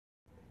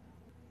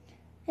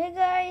Hey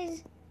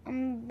guys,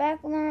 I'm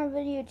back with another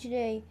video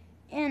today,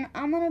 and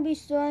I'm gonna be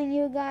showing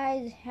you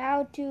guys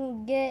how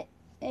to get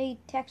a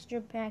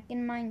texture pack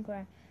in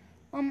Minecraft.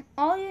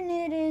 All you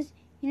need is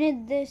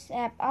this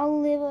app.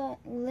 I'll leave a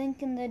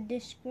link in the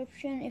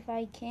description if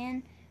I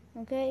can.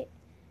 Okay,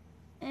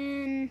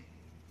 and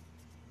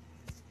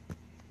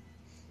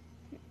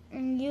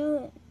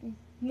you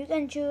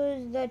can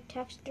choose the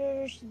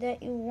textures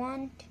that you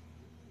want,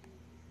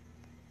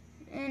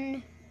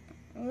 and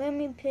let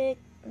me pick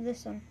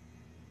this one.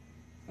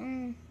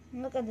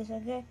 Look at this,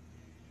 okay?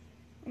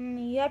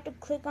 You have to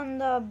click on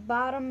the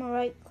bottom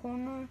right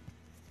corner,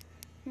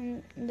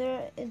 and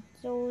there it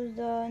shows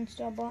the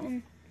install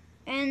button,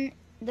 and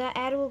the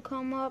ad will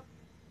come up,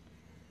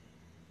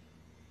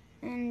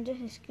 and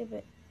just skip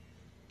it,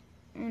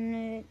 and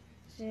it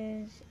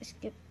says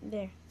skip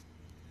there.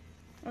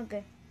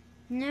 Okay,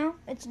 now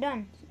it's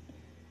done.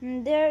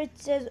 And there it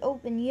says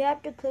open. You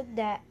have to click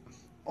that,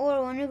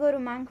 or when you go to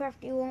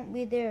Minecraft, it won't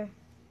be there.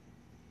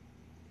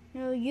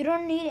 No, you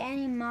don't need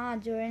any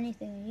mods or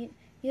anything.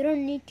 You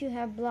don't need to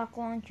have Block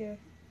Launcher.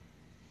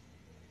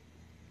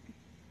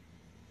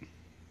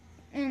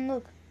 And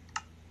look,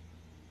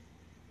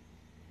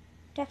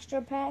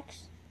 texture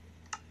packs.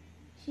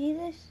 See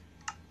this?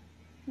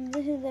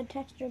 This is the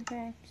texture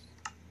packs.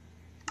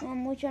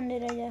 Which one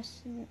did I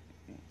just?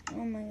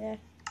 Oh my god.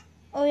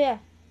 Oh yeah,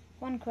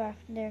 Minecraft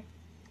there.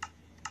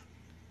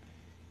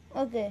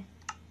 Okay.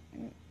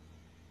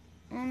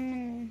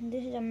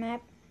 This is a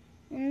map,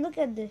 and look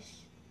at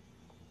this.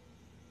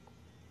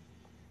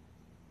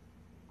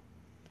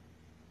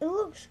 It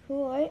looks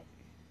cool, right?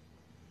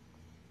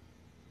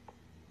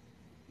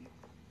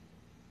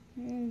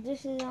 And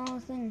this is all the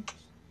things,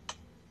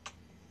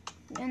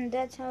 and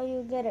that's how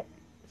you get it.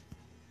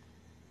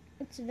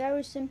 It's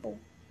very simple.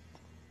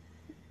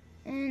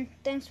 And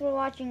thanks for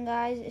watching,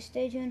 guys.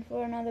 Stay tuned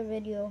for another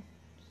video.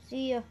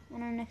 See ya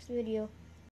on our next video.